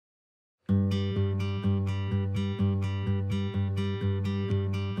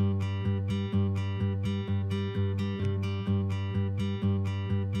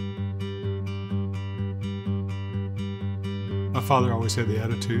father always had the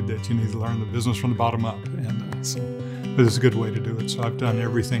attitude that you need to learn the business from the bottom up, and but it's a good way to do it. So I've done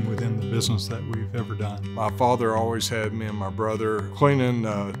everything within the business that we've ever done. My father always had me and my brother cleaning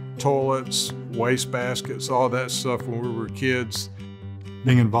toilets, waste baskets, all that stuff when we were kids.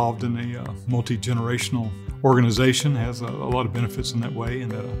 Being involved in a multi-generational organization has a lot of benefits in that way,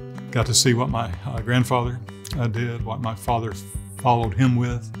 and got to see what my grandfather did, what my father followed him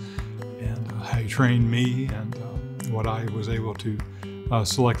with, and how he trained me, and what I was able to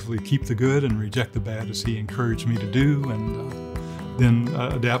selectively keep the good and reject the bad as he encouraged me to do, and then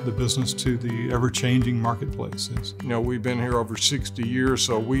adapt the business to the ever-changing marketplaces. You know, we've been here over 60 years,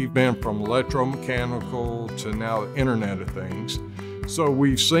 so we've been from electromechanical to now the Internet of Things. So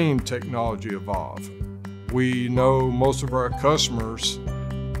we've seen technology evolve. We know most of our customers,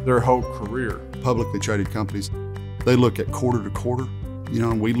 their whole career. Publicly traded companies, they look at quarter to quarter. You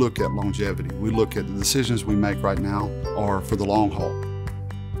know, and we look at longevity. We look at the decisions we make right now are for the long haul.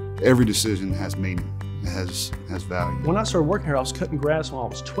 Every decision has meaning, has value. When I started working here, I was cutting grass when I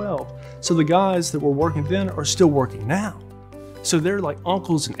was 12. So the guys that were working then are still working now. So they're like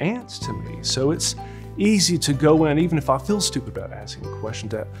uncles and aunts to me. So it's easy to go in, even if I feel stupid about asking a question,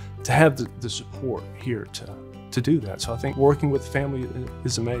 to have the support here to do that. So I think working with family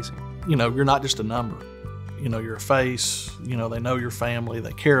is amazing. You know, you're not just a number. You know, you're a face, you know, they know your family,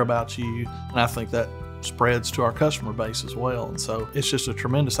 they care about you. And I think that spreads to our customer base as well. And so it's just a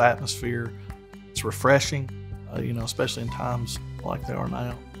tremendous atmosphere. It's refreshing, you know, especially in times like they are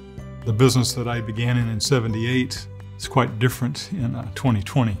now. The business that I began in '78 is quite different in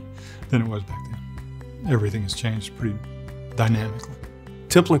 2020 than it was back then. Everything has changed pretty dynamically.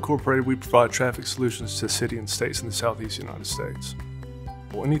 Temple Incorporated, we provide traffic solutions to cities and states in the Southeast United States.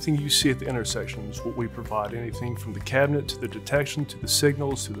 Well, anything you see at the intersection is what we provide. Anything from the cabinet to the detection to the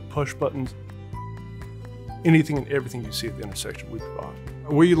signals to the push buttons. Anything and everything you see at the intersection, we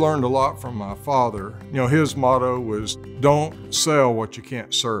provide. We learned a lot from my father. You know, his motto was, don't sell what you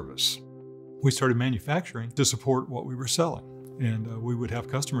can't service. We started manufacturing to support what we were selling. And we would have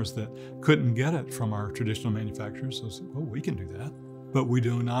customers that couldn't get it from our traditional manufacturers. So, well, we can do that. But we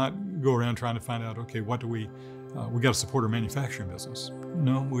do not go around trying to find out, okay, what do we got to support our manufacturing business.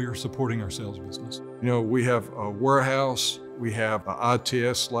 No, we are supporting our sales business. You know, we have a warehouse, we have an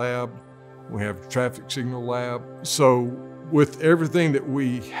ITS lab, we have a traffic signal lab. So with everything that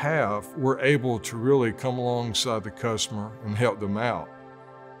we have, we're able to really come alongside the customer and help them out.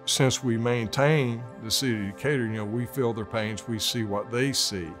 Since we maintain the city of Decatur, you know, we feel their pains, we see what they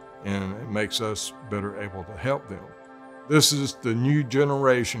see, and it makes us better able to help them. This is the new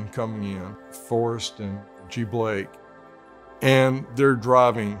generation coming in, Forrest and G. Blake, and they're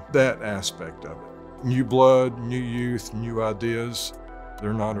driving that aspect of it. New blood, new youth, new ideas.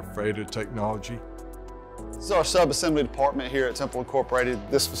 They're not afraid of technology. This is our sub-assembly department here at Temple Incorporated.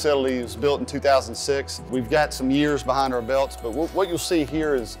 This facility was built in 2006. We've got some years behind our belts, but what you'll see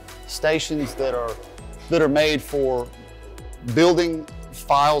here is stations that are made for building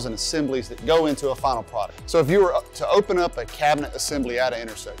files and assemblies that go into a final product. So if you were to open up a cabinet assembly at an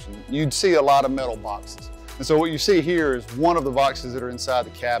intersection, you'd see a lot of metal boxes. And so what you see here is one of the boxes that are inside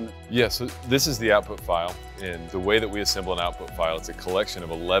the cabinet. Yes, so this is the output file. And the way that we assemble an output file, it's a collection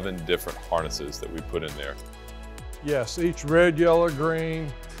of 11 different harnesses that we put in there. Yes, each red, yellow,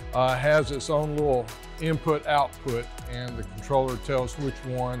 green has its own little input, output, and the controller tells which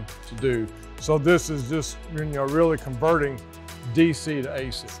one to do. So this is just, you know, really converting DC to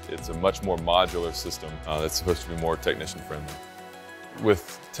AC. It's a much more modular system that's supposed to be more technician friendly.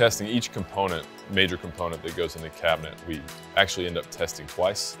 With testing each component, major component that goes in the cabinet, we actually end up testing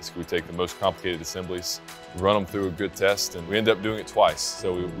twice. So we take the most complicated assemblies, run them through a good test, and we end up doing it twice.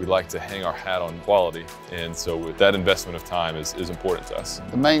 So we like to hang our hat on quality, and so with that investment of time is important to us.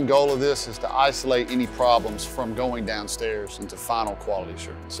 The main goal of this is to isolate any problems from going downstairs into final quality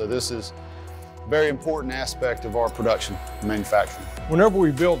assurance. So this is a very important aspect of our production and manufacturing. Whenever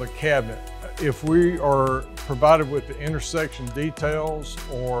we build a cabinet, if we are provided with the intersection details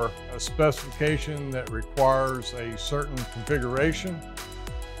or a specification that requires a certain configuration,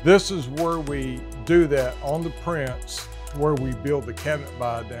 this is where we do that on the prints where we build the cabinet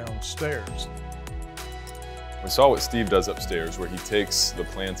by downstairs. We saw what Steve does upstairs, where he takes the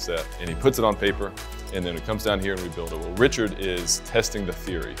plan set and he puts it on paper, and then it comes down here and we build it. Well, Richard is testing the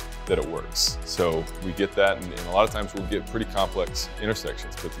theory that it works. So we get that, and a lot of times we'll get pretty complex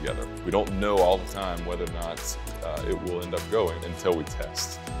intersections put together. We don't know all the time whether or not it will end up going until we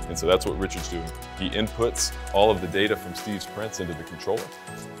test. And so that's what Richard's doing. He inputs all of the data from Steve's prints into the controller,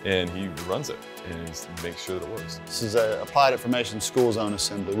 and he runs it, and he makes sure that it works. This is a applied information school zone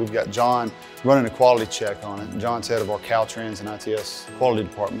assembly. We've got John running a quality check on it. John's head of our Caltrans and ITS quality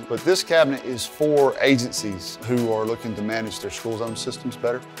department. But this cabinet is for agencies who are looking to manage their school zone systems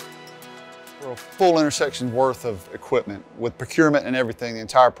better. For a full intersection worth of equipment with procurement and everything, the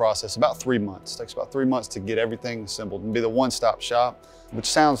entire process, about 3 months. It takes about 3 months to get everything assembled and be the one-stop shop, which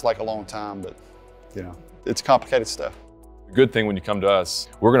sounds like a long time, but you know, it's complicated stuff. The good thing when you come to us,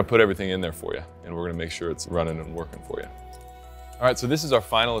 we're going to put everything in there for you, and we're going to make sure it's running and working for you. All right, so this is our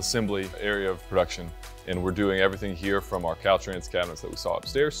final assembly area of production, and we're doing everything here from our Caltrans cabinets that we saw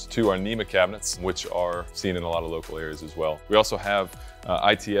upstairs to our NEMA cabinets, which are seen in a lot of local areas as well. We also have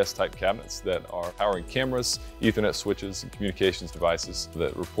ITS type cabinets that are powering cameras, Ethernet switches, and communications devices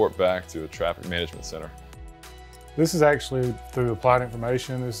that report back to a traffic management center. This is actually through Applied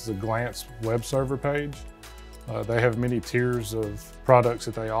Information. This is a Glance web server page. They have many tiers of products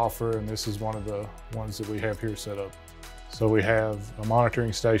that they offer, and this is one of the ones that we have here set up. So we have a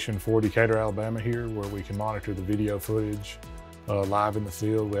monitoring station for Decatur, Alabama here, where we can monitor the video footage live in the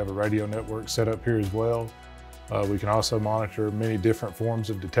field. We have a radio network set up here as well. We can also monitor many different forms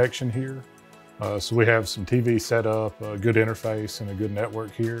of detection here. So we have some TV set up, a good interface, and a good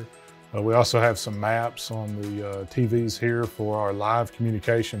network here. We also have some maps on the TVs here for our live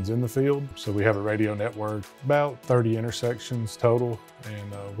communications in the field. So we have a radio network, about 30 intersections total,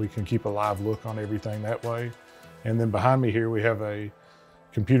 and we can keep a live look on everything that way. And then behind me here, we have a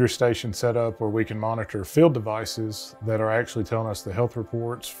computer station set up where we can monitor field devices that are actually telling us the health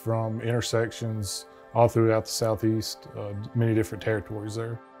reports from intersections all throughout the Southeast, many different territories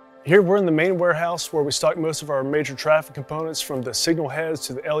there. Here we're in the main warehouse where we stock most of our major traffic components, from the signal heads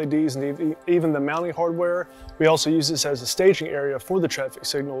to the LEDs and even the mounting hardware. We also use this as a staging area for the traffic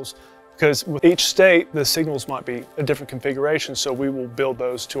signals, because with each state, the signals might be a different configuration, so we will build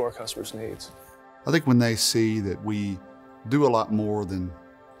those to our customers' needs. I think when they see that we do a lot more than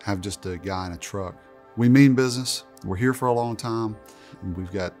have just a guy in a truck. We mean business, we're here for a long time, and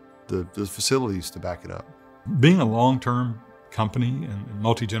we've got the facilities to back it up. Being a long-term company and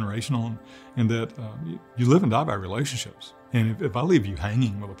multi-generational, and that you live and die by relationships. And if I leave you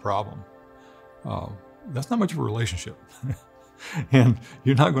hanging with a problem, that's not much of a relationship. And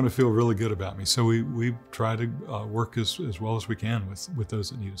you're not going to feel really good about me. So we try to work as well as we can with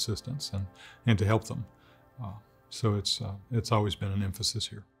those that need assistance and to help them. So it's always been an emphasis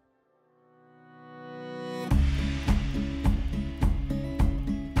here.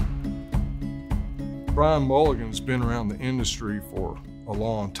 Brian Mulligan's been around the industry for a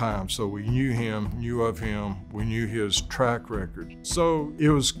long time, so we knew him, knew of him, we knew his track record. So it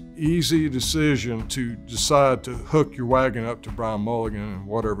was an easy decision to decide to hook your wagon up to Brian Mulligan and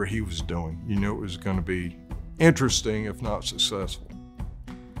whatever he was doing. You knew it was going to be interesting, if not successful.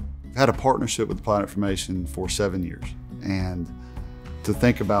 I've had a partnership with Applied Information for 7 years, and to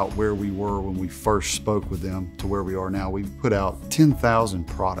think about where we were when we first spoke with them to where we are now, we've put out 10,000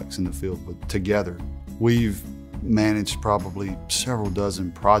 products in the field together. We've managed probably several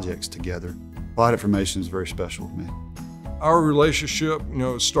dozen projects together. Applied Information is very special to me. Our relationship,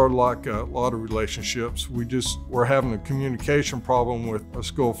 it started like a lot of relationships. We just were having a communication problem with a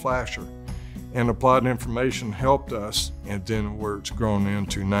school flasher, and Applied Information helped us, and then where it's grown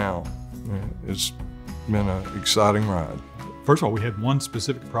into now. It's been an exciting ride. First of all, we had one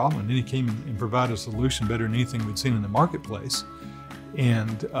specific problem, and then he came and provided a solution better than anything we'd seen in the marketplace,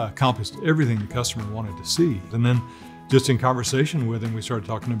 and accomplished everything the customer wanted to see. And then just in conversation with him, we started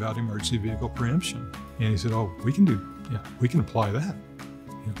talking about emergency vehicle preemption. And he said, oh, we can apply that,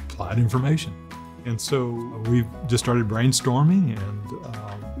 Applied Information. And so we just started brainstorming,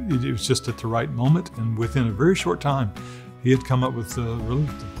 and it was just at the right moment. And within a very short time, he had come up with really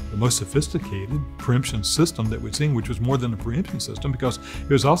the most sophisticated preemption system that we'd seen, which was more than a preemption system because it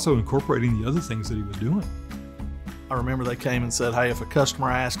was also incorporating the other things that he was doing. I remember they came and said, hey, if a customer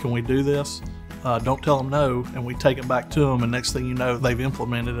asks, can we do this? Don't tell them no, and we take it back to them, and next thing you know, they've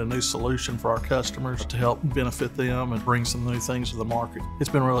implemented a new solution for our customers to help benefit them and bring some new things to the market. It's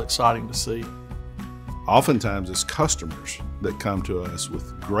been really exciting to see. Oftentimes it's customers that come to us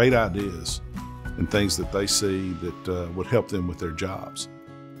with great ideas and things that they see that would help them with their jobs.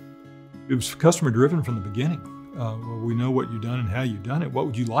 It was customer driven from the beginning. Well, we know what you've done and how you've done it. What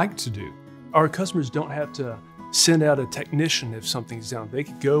would you like to do? Our customers don't have to send out a technician if something's down. They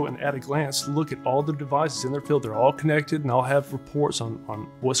could go and at a glance look at all the devices in their field. They're all connected, and I'll have reports on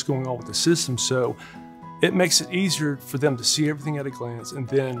what's going on with the system. So it makes it easier for them to see everything at a glance and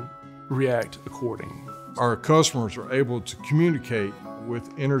then react accordingly. Our customers are able to communicate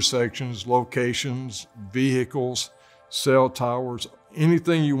with intersections, locations, vehicles, cell towers,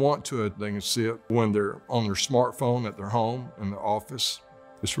 anything you want to, they can see it when they're on their smartphone at their home, in the office.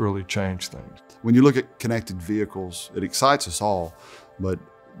 It's really changed things. When you look at connected vehicles, it excites us all, but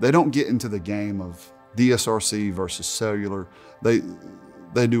they don't get into the game of DSRC versus cellular. They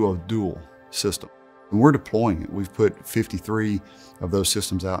do a dual system. And we're deploying it. We've put 53 of those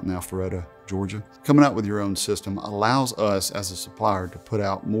systems out in Alpharetta, Georgia. Coming out with your own system allows us as a supplier to put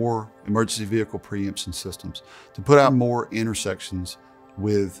out more emergency vehicle preemption systems, to put out more intersections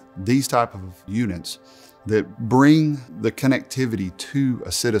with these type of units that bring the connectivity to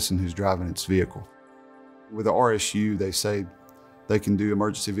a citizen who's driving its vehicle. With the RSU, they say they can do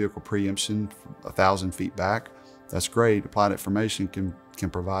emergency vehicle preemption 1,000 feet back. That's great. Applied Information can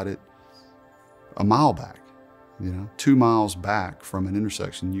provide it a mile back, 2 miles back from an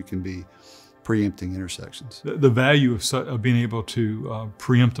intersection. You can be preempting intersections. The value of being able to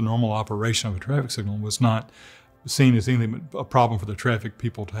preempt the normal operation of a traffic signal was not seen as anything but a problem for the traffic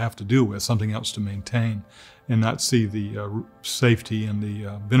people to have to deal with, something else to maintain, and not see the safety and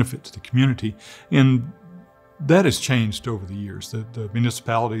the benefit to the community. And that has changed over the years. The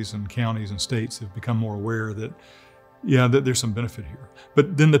municipalities and counties and states have become more aware that, that there's some benefit here.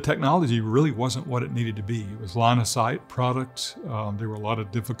 But then the technology really wasn't what it needed to be. It was line of sight product. There were a lot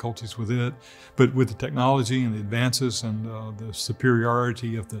of difficulties with it. But with the technology and the advances and the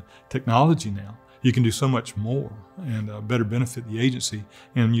superiority of the technology now, you can do so much more and better benefit the agency,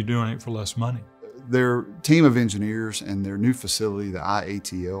 and you're doing it for less money. Their team of engineers and their new facility, the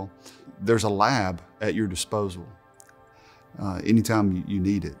IATL, there's a lab at your disposal anytime you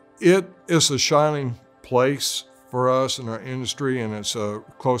need it. It is a shining place for us in our industry, and it's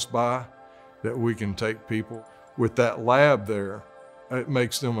close by that we can take people. With that lab there, it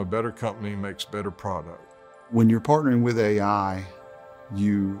makes them a better company, makes better product. When you're partnering with AI,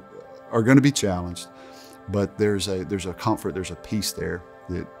 you are going to be challenged, but there's a comfort, there's a peace there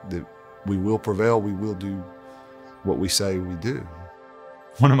that we will prevail, we will do what we say we do.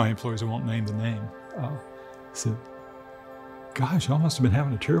 One of my employees, I won't name the name, said, "Gosh, y'all must have been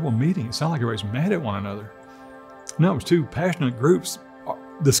having a terrible meeting. It sounded like everybody's mad at one another." No, it was two passionate groups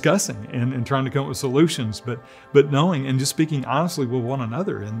discussing and trying to come up with solutions, but knowing and just speaking honestly with one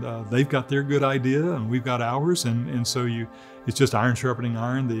another. And they've got their good idea and we've got ours. And so it's just iron sharpening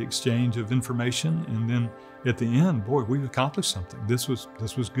iron, the exchange of information. And then at the end, boy, we've accomplished something. This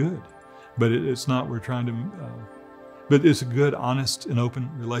was good. But it's not, we're trying to, but it's a good, honest, and open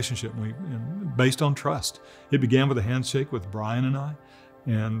relationship and based on trust. It began with a handshake with Brian and I.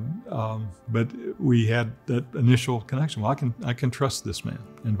 And but we had that initial connection. Well, I can trust this man,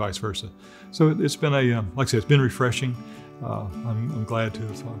 and vice versa. So it's been like I said, it's been refreshing. I'm glad to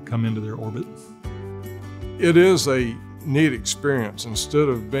have come into their orbit. It is a neat experience. Instead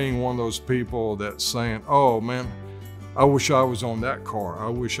of being one of those people that's saying, "Oh man, I wish I was on that car. I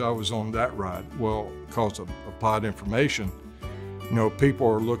wish I was on that ride." Well, because of Applied Information, people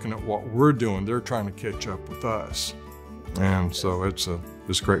are looking at what we're doing. They're trying to catch up with us. And so it's a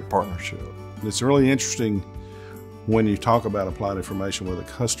great partnership. It's really interesting when you talk about Applied Information with a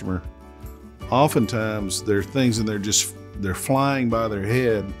customer. Oftentimes there are things and they're flying by their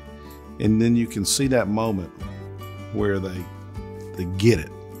head, and then you can see that moment where they get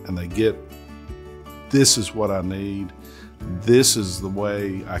it and they get, this is what I need, this is the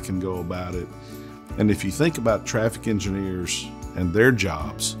way I can go about it. And if you think about traffic engineers and their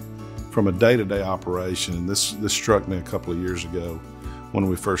jobs, from a day-to-day operation, and this struck me a couple of years ago when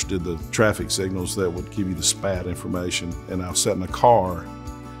we first did the traffic signals that would give you the SPAT information, and I was sat in a car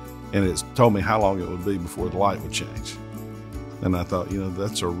and it told me how long it would be before the light would change. And I thought,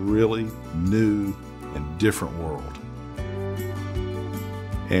 that's a really new and different world.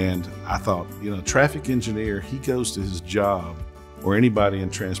 And I thought, traffic engineer, he goes to his job, or anybody in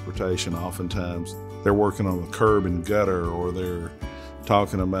transportation, oftentimes they're working on a curb and gutter, or they're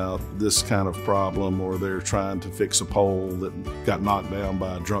talking about this kind of problem, or they're trying to fix a pole that got knocked down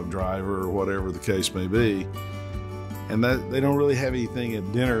by a drunk driver, or whatever the case may be. And that they don't really have anything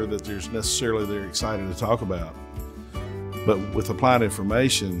at dinner that they're excited to talk about. But with Applied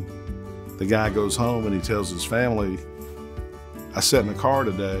Information, the guy goes home and he tells his family, "I sat in a car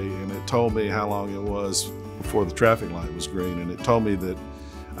today and it told me how long it was before the traffic light was green, and it told me that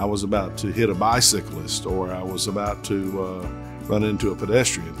I was about to hit a bicyclist, or I was about to run into a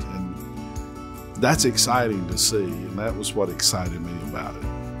pedestrian." And that's exciting to see, and that was what excited me about it.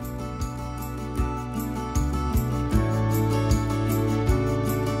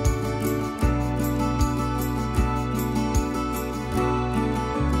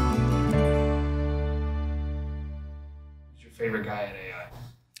 Who's your favorite guy at AI?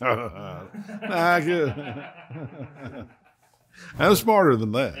 Nah, good. I'm smarter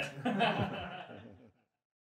than that.